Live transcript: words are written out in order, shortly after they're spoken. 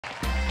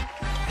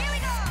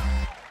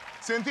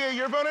Cynthia,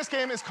 your bonus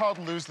game is called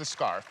Lose the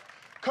Scarf.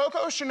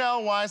 Coco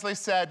Chanel wisely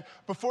said,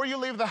 before you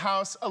leave the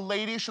house, a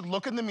lady should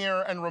look in the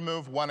mirror and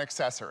remove one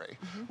accessory.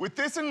 With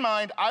this in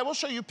mind, I will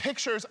show you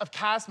pictures of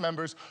cast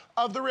members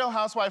of the Real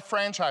Housewives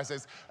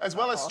franchises, as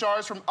well as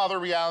stars from other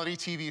reality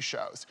TV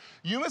shows.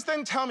 You must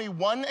then tell me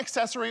one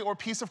accessory or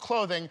piece of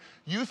clothing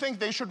you think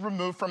they should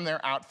remove from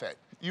their outfit.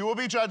 You will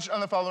be judged on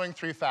the following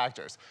 3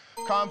 factors: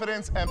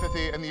 confidence,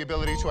 empathy, and the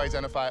ability to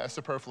identify a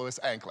superfluous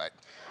anklet.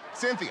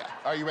 Cynthia,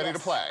 are you ready to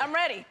play? I'm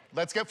ready.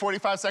 Let's get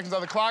 45 seconds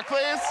on the clock,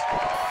 please.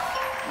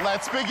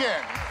 Let's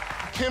begin.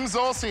 Kim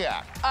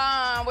Zolciak.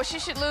 Well, she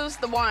should lose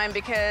the wine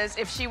because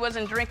if she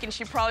wasn't drinking,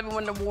 she probably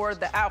wouldn't have wore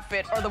the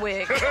outfit or the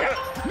wig.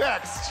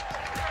 Next.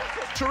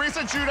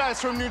 Teresa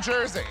Giudice from New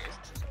Jersey.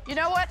 You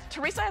know what?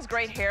 Teresa has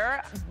great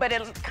hair, but it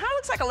kind of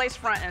looks like a lace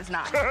front and it's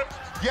not.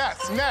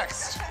 Yes,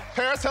 next.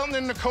 Paris Hilton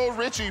and Nicole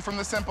Richie from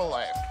The Simple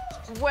Life.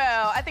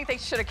 Well, I think they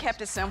should have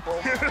kept it simple.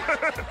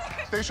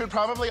 They should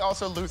probably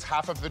also lose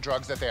half of the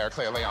drugs that they are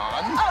clearly on.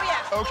 Oh,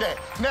 yeah. Okay,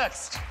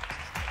 next.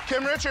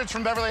 Kim Richards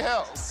from Beverly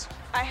Hills.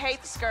 I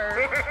hate the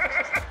skirt.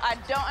 I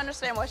don't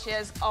understand why she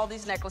has all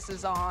these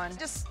necklaces on.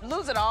 Just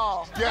lose it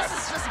all. Yes.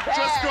 This is just bad.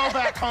 Just go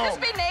back home.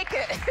 Just be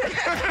naked.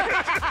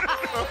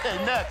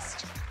 Okay,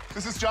 next.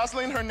 This is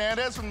Jocelyn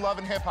Hernandez from Love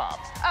and Hip Hop.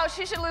 Oh,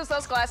 she should lose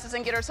those glasses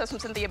and get herself some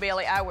Cynthia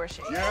Bailey eyewear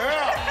shades. Yeah.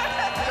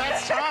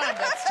 That's time.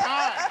 That's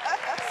time.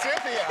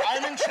 Cynthia,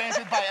 I'm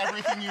enchanted by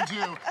everything you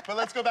do. But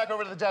let's go back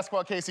over to the desk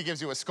while Casey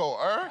gives you a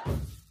score.